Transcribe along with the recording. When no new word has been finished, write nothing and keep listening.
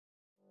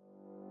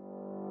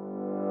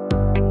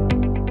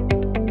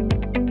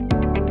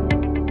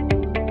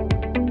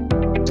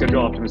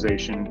Schedule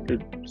optimization,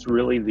 it's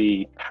really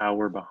the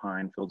power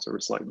behind Field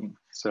Service Lightning.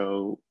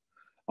 So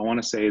I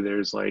want to say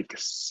there's like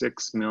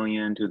 6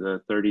 million to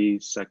the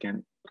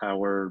 32nd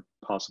power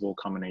possible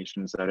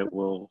combinations that it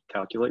will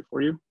calculate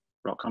for you,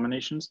 route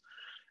combinations.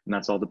 And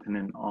that's all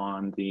dependent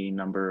on the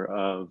number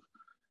of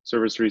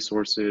service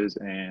resources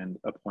and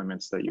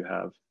appointments that you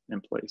have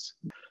in place.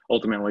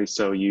 Ultimately,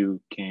 so you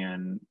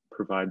can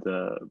provide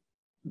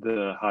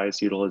the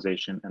highest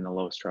utilization and the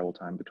lowest travel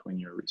time between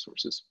your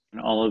resources. And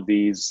all of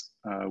these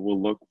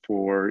will look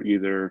for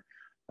either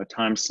a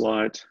time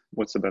slot,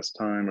 what's the best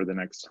time or the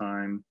next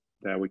time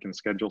that we can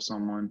schedule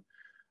someone,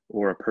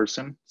 or a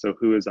person. So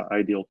who is the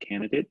ideal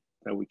candidate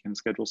that we can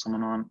schedule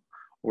someone on,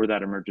 or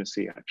that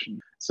emergency action.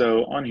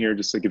 So on here,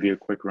 just to give you a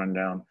quick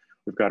rundown,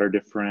 we've got our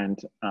different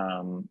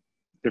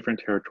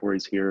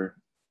territories here,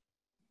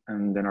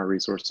 and then our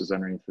resources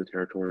underneath the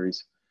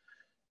territories.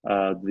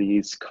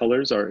 These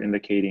colors are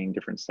indicating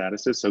different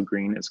statuses. So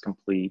green is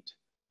complete,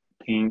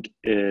 pink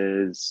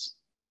is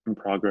in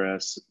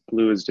progress,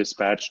 blue is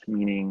dispatched,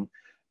 meaning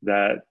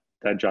that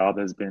that job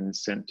has been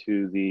sent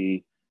to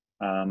the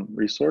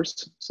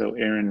resource. So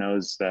Aaron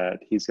knows that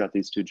he's got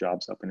these 2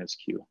 jobs up in his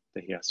queue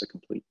that he has to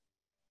complete.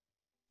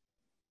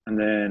 And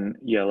then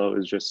yellow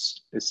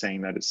is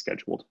saying that it's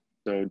scheduled.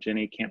 So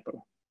Jenny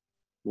Campo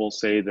will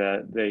say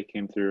that they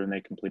came through and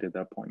they completed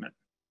the appointment.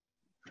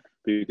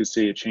 But you can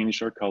see it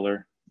changed our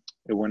color.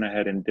 It went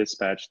ahead and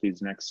dispatched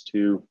these next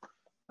 2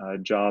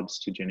 jobs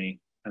to Jenny,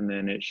 and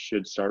then it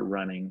should start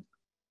running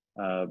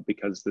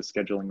because the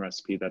scheduling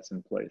recipe that's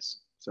in place.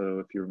 So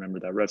if you remember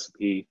that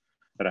recipe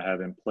that I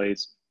have in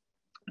place,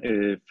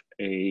 if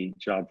a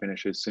job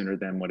finishes sooner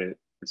than what it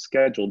is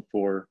scheduled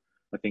for,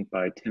 I think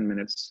by 10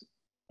 minutes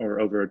or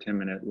over a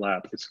 10-minute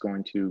lap, it's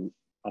going to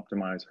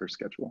optimize her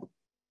schedule.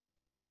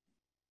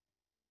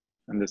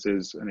 And this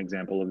is an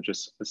example of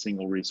just a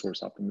single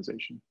resource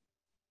optimization.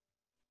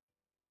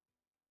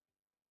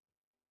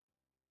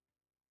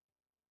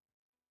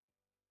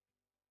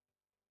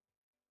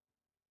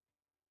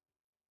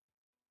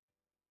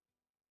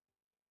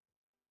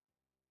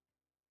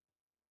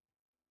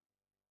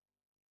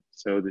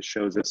 So this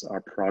shows us our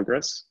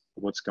progress,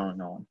 what's going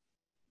on.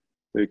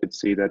 So you could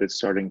see that it's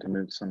starting to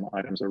move some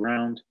items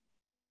around.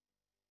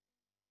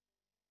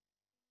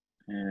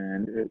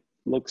 And it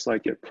looks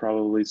like it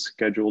probably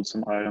scheduled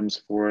some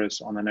items for us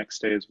on the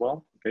next day as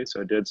well. Okay, so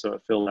it did, so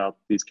it filled out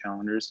these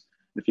calendars.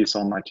 If you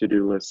saw my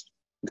to-do list,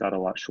 it got a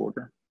lot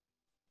shorter.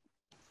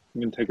 You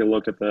can take a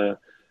look at the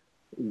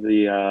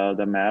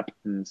map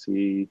and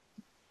see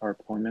our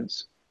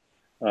appointments.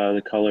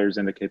 The colors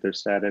indicate their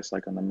status,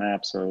 like on the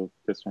map. So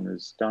this one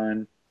is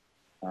done.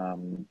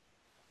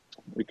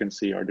 We can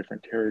see our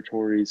different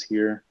territories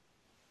here.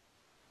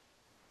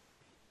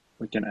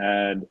 We can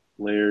add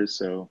layers.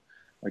 So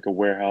like a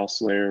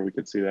warehouse layer, we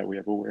could see that we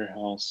have a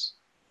warehouse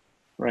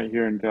right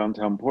here in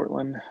downtown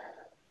Portland.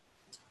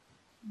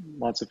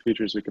 Lots of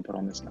features we could put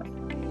on this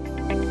map.